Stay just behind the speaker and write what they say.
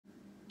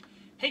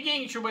Hey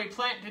gang, it's your boy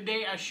Plant.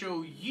 Today I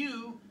show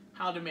you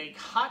how to make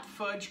hot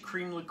fudge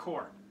cream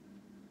liqueur.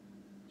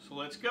 So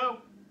let's go.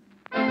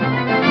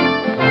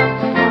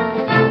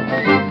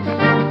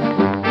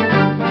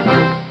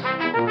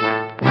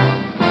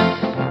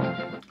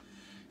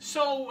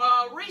 So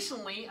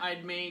recently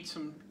I'd made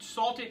some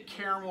salted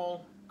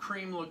caramel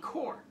cream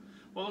liqueur.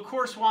 Well, of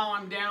course, while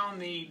I'm down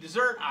the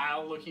dessert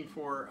aisle looking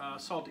for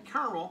salted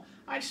caramel,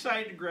 I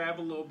decided to grab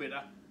a little bit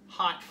of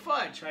hot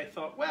fudge. I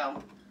thought,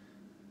 well,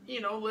 you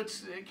know,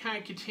 let's kind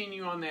of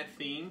continue on that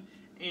theme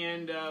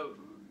and,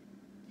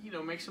 you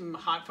know, make some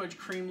hot fudge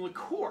cream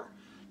liqueur.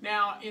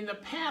 Now, in the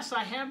past,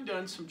 I have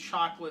done some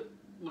chocolate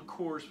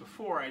liqueurs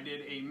before. I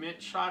did a mint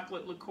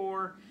chocolate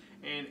liqueur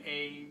and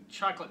a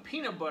chocolate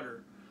peanut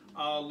butter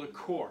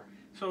liqueur.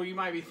 So you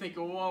might be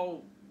thinking,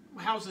 well,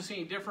 how's this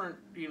any different?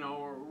 You know,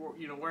 or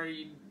why are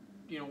you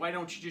know, why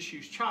don't you just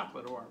use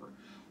chocolate or whatever?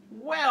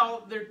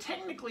 Well, there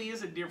technically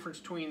is a difference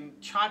between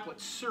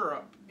chocolate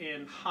syrup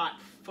and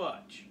hot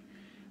fudge.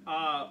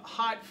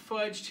 Hot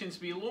fudge tends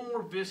to be a little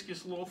more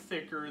viscous, a little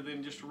thicker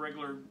than just a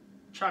regular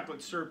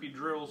chocolate syrup you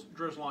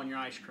drizzle on your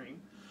ice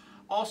cream.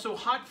 Also,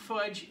 hot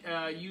fudge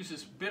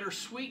uses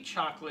bittersweet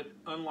chocolate,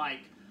 unlike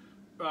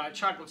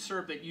chocolate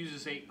syrup that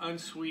uses a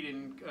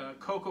unsweetened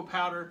cocoa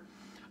powder.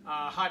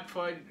 Hot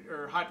fudge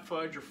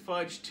or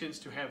fudge tends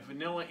to have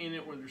vanilla in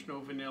it, where there's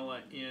no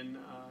vanilla in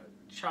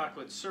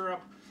chocolate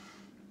syrup.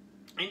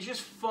 And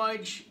just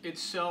fudge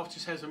itself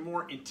just has a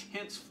more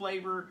intense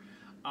flavor.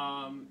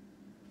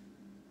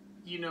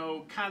 You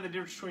know, kind of the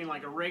difference between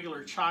like a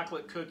regular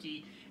chocolate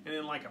cookie and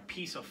then like a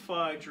piece of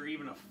fudge or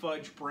even a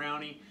fudge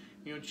brownie.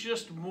 You know,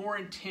 just more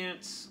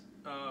intense.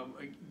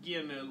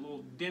 Again, a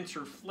little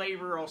denser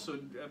flavor,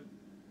 also,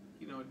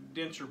 you know,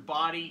 denser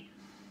body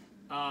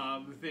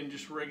than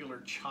just regular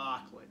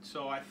chocolate.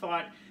 So I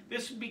thought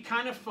this would be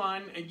kind of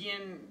fun.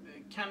 Again,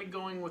 kind of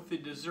going with the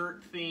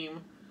dessert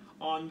theme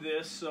on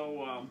this.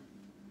 So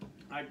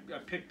I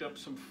picked up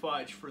some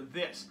fudge for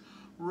this.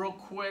 Real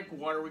quick,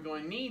 what are we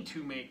going to need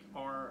to make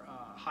our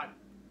hot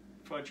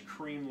fudge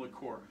cream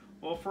liqueur?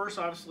 Well, first,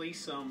 obviously,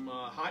 some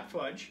hot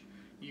fudge.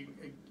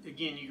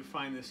 Again, you can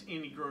find this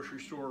any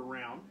grocery store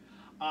around.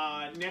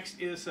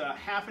 Next is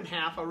half and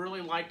half. I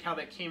really liked how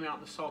that came out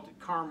in the salted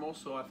caramel,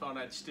 so I thought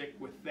I'd stick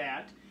with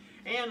that.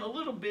 And a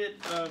little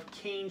bit of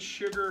cane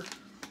sugar.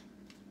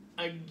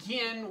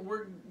 Again,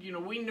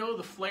 we know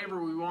the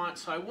flavor we want,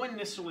 so I wouldn't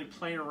necessarily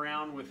play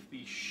around with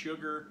the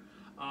sugar.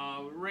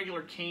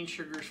 Regular cane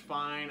sugar is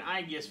fine.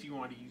 I guess if you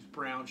want to use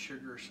brown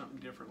sugar or something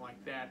different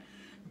like that,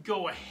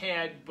 go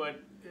ahead,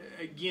 but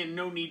again,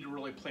 no need to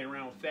really play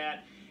around with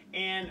that.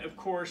 And of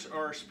course,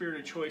 our spirit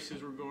of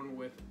choices, we're going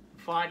with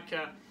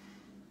vodka.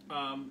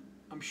 I'm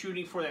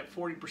shooting for that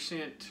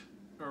 40%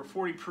 or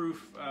 40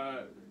 proof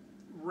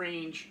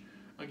range.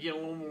 Again, a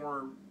little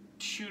more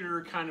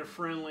shooter kind of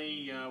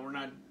friendly. We're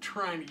not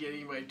trying to get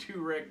anybody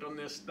too wrecked on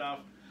this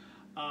stuff.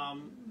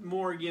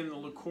 More again the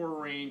liqueur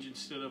range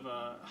instead of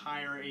a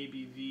higher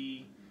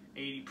ABV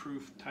 80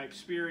 proof type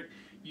spirit.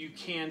 You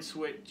can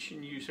switch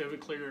and use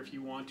Everclear if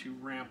you want to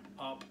ramp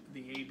up the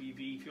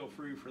ABV. Feel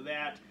free for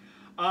that.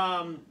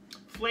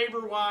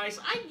 Flavor wise,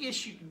 I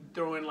guess you can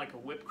throw in like a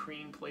whipped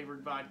cream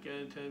flavored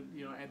vodka to,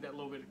 you know, add that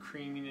little bit of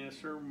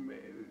creaminess, or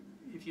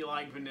if you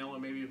like vanilla,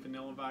 maybe a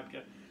vanilla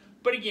vodka.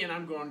 But again,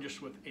 I'm going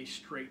just with a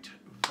straight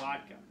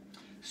vodka.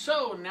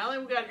 So now that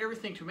we've got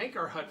everything to make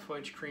our hot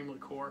fudge cream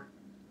liqueur,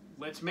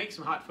 let's make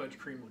some hot fudge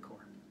cream liqueur.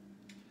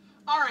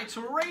 Alright,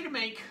 so we're ready to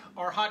make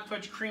our hot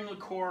fudge cream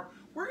liqueur.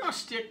 We're going to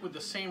stick with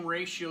the same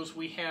ratios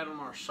we had on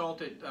our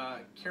salted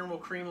caramel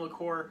cream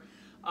liqueur.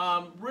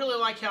 Really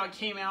like how it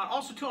came out.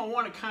 Also, too, I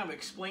want to kind of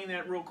explain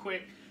that real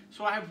quick.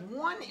 So I have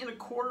 1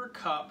 1/4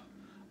 cup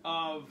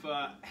of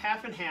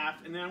half and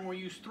half, and then I'm going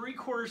to use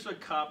 3/4 of a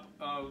cup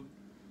of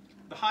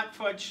the hot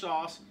fudge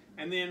sauce,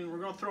 and then we're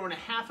going to throw in a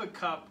 ½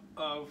 cup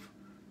of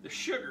the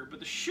sugar. But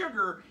the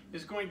sugar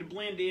is going to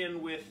blend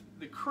in with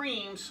the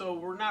cream, so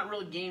we're not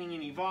really gaining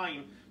any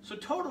volume. So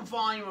total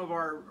volume of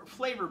our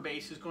flavor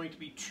base is going to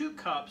be 2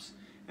 cups,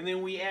 and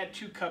then we add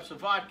 2 cups of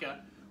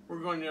vodka. We're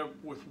going to,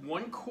 with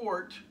 1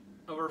 quart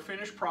of our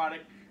finished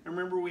product, and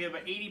remember we have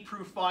an 80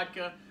 proof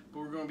vodka, but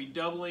we're going to be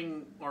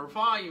doubling our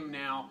volume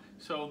now,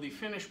 so the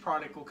finished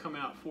product will come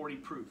out 40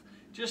 proof.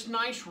 Just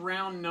nice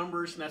round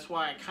numbers, and that's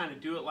why I kind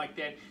of do it like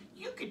that.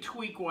 You could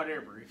tweak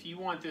whatever. If you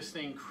want this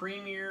thing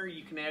creamier,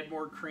 you can add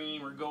more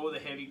cream or go with a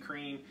heavy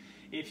cream.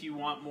 If you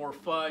want more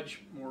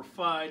fudge, more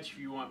fudge. If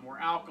you want more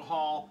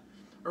alcohol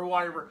or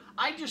whatever.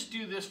 I just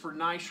do this for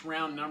nice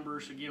round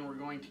numbers. Again, we're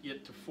going to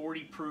get to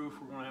 40 proof.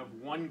 We're going to have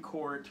 1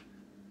 quart.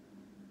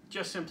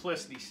 Just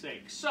simplicity's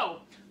sake.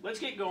 So let's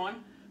get going.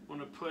 I'm going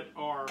to put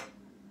our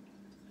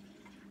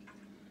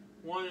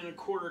 1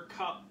 1/4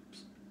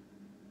 cups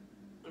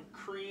of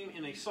cream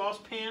in a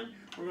saucepan.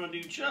 We're going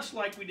to do just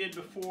like we did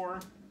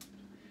before.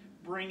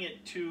 Bring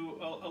it to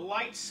a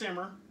light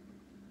simmer.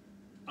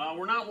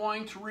 We're not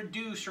wanting to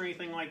reduce or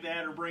anything like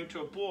that or bring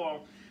to a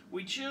boil.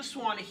 We just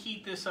want to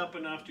heat this up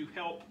enough to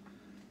help,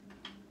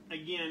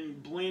 again,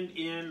 blend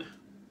in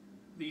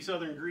these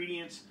other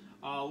ingredients.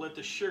 Let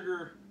the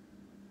sugar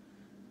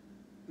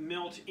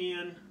melt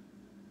in.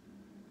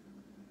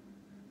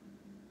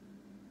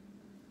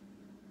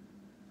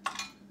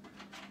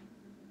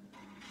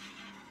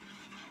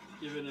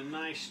 Give it a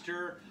nice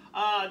stir.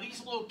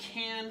 These little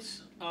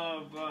cans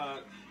of,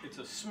 it's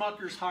a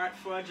Smucker's Hot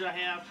Fudge I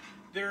have.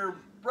 They're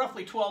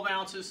roughly 12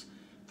 ounces.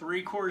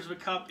 3/4 of a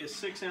cup is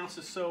 6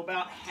 ounces, so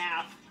about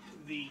half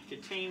the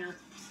container.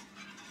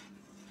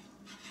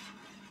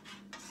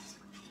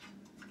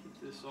 Get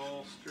this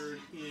all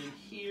stirred in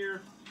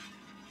here.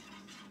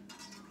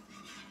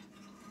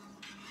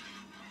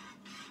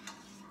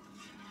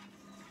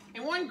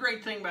 And one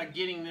great thing about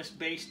getting this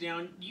base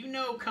down, you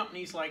know,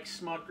 companies like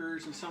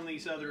Smucker's and some of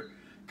these other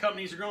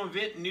companies are going to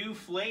invent new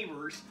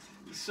flavors.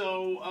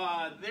 So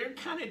they're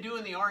kind of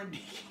doing the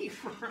R&D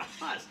for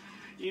us.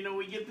 You know,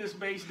 we get this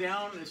base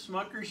down, and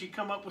Smucker's, you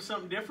come up with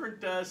something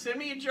different, send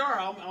me a jar.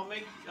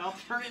 I'll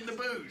turn it into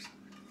booze.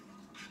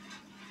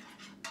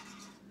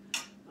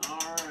 All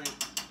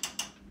right.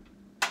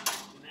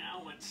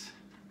 Now let's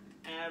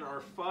add our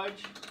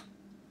fudge.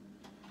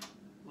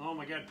 Oh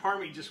my God, part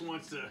of me just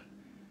wants to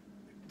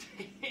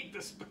take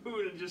the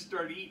spoon and just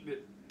start eating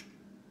it.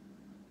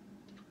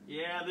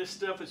 Yeah, this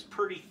stuff is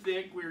pretty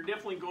thick. We're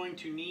definitely going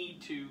to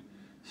need to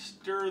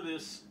stir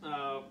this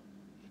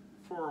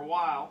for a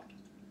while.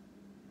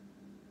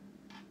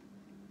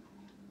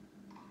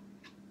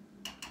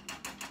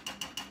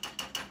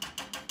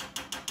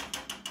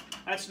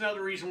 That's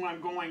another reason why I'm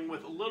going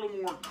with a little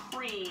more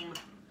cream.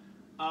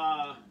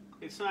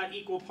 It's not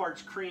equal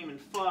parts cream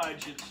and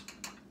fudge. It's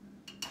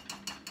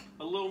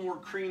a little more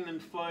cream than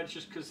fudge,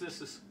 just because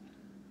this is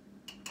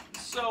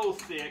so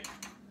thick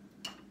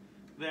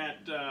that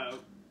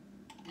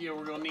you know,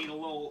 we're going to need a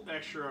little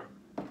extra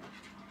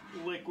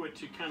liquid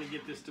to kind of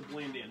get this to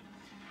blend in.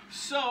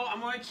 So I'm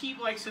going to keep,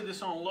 like I said,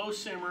 this on low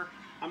simmer.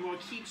 I'm going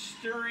to keep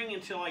stirring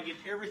until I get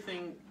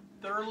everything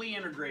thoroughly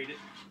integrated.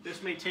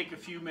 This may take a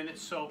few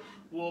minutes, so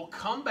we'll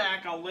come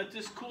back. I'll let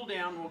this cool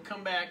down. We'll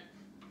come back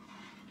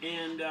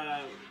and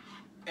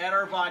add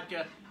our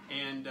vodka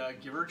and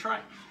give her a try.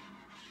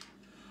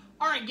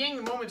 All right, gang,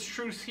 the moment's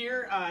truth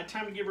here.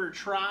 Time to give her a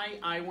try.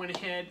 I went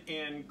ahead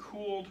and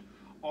cooled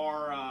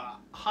our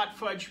hot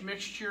fudge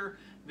mixture.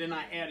 Then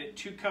I added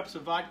 2 cups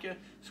of vodka.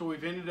 So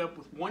we've ended up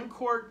with 1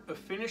 quart of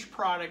finished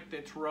product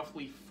that's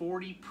roughly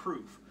 40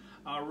 proof.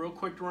 Real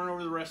quick to run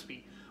over the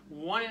recipe.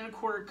 1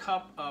 1/4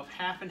 cup of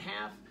half and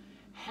half.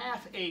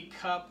 1/2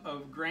 cup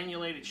of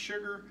granulated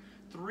sugar.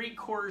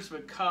 3/4 of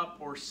a cup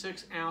or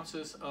 6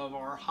 ounces of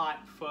our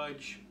hot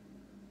fudge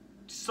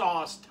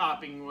sauce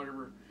topping,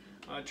 whatever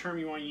term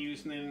you want to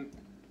use. And then,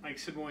 like I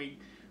said, when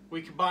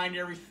we combined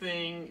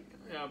everything,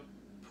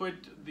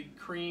 put the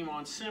cream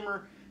on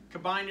simmer,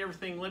 combined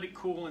everything, let it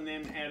cool, and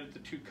then added the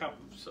 2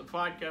 cups of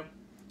vodka.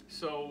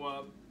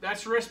 So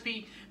that's the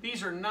recipe.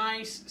 These are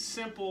nice,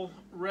 simple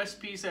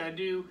recipes that I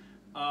do.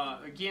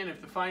 Again, if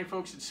the fine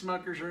folks at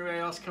Smucker's or anybody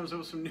else comes up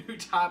with some new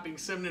toppings,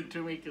 send them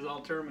to me, because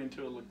I'll turn them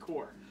into a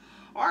liqueur.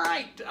 All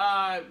right.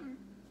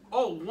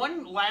 Oh,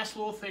 one last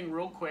little thing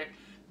real quick.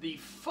 The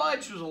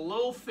fudge was a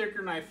little thicker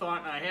than I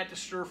thought, and I had to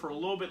stir for a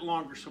little bit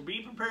longer. So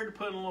be prepared to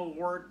put in a little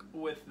work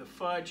with the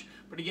fudge.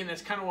 But again,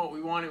 that's kind of what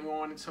we wanted. We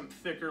wanted something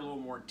thicker, a little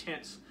more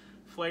intense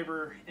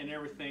flavor and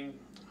everything.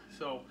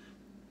 So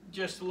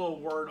just a little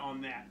word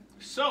on that.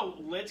 So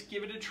let's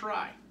give it a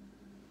try.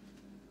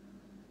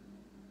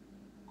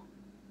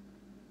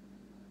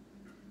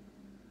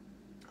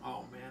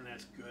 Oh man,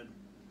 that's good.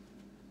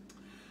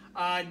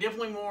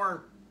 Definitely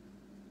more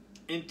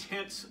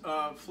intense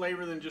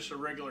flavor than just a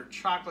regular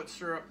chocolate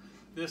syrup.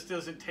 This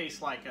doesn't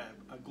taste like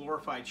a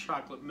glorified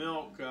chocolate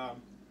milk.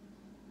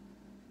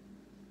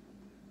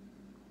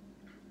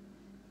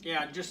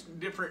 Yeah, just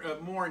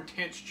different, more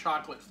intense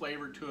chocolate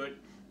flavor to it.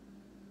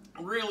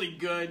 Really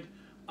good.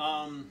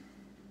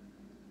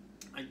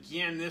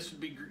 Again, this would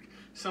be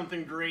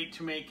something great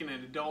to make in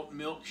an adult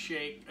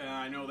milkshake.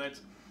 I know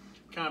that's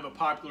kind of a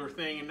popular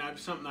thing, and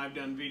that's something I've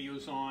done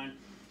videos on.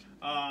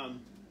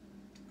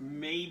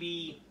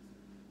 Maybe,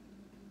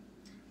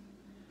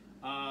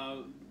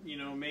 you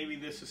know, maybe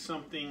this is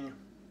something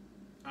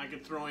I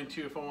could throw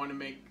into if I want to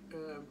make,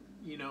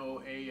 you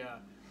know, a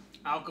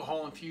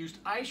alcohol-infused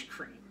ice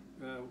cream.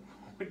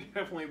 Would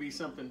definitely be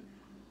something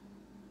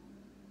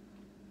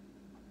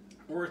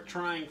worth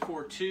trying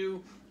for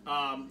too.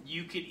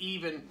 You could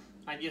even,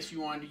 I guess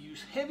you wanted to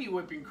use heavy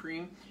whipping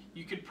cream,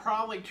 you could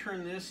probably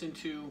turn this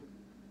into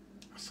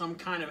some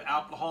kind of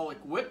alcoholic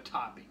whip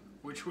topping,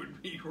 which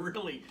would be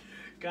really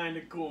kind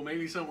of cool.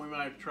 Maybe something we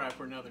might have to try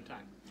for another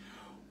time.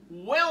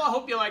 Well, I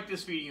hope you liked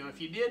this video.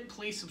 If you did,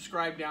 please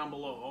subscribe down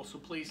below. Also,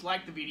 please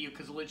like the video,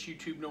 because it lets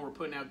YouTube know we're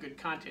putting out good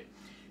content.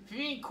 If you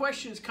have any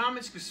questions,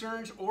 comments,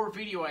 concerns, or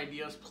video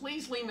ideas,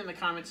 please leave them in the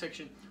comment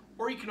section,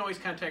 or you can always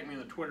contact me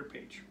on the Twitter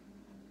page.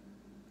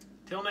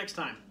 Till next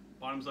time,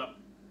 bottoms up.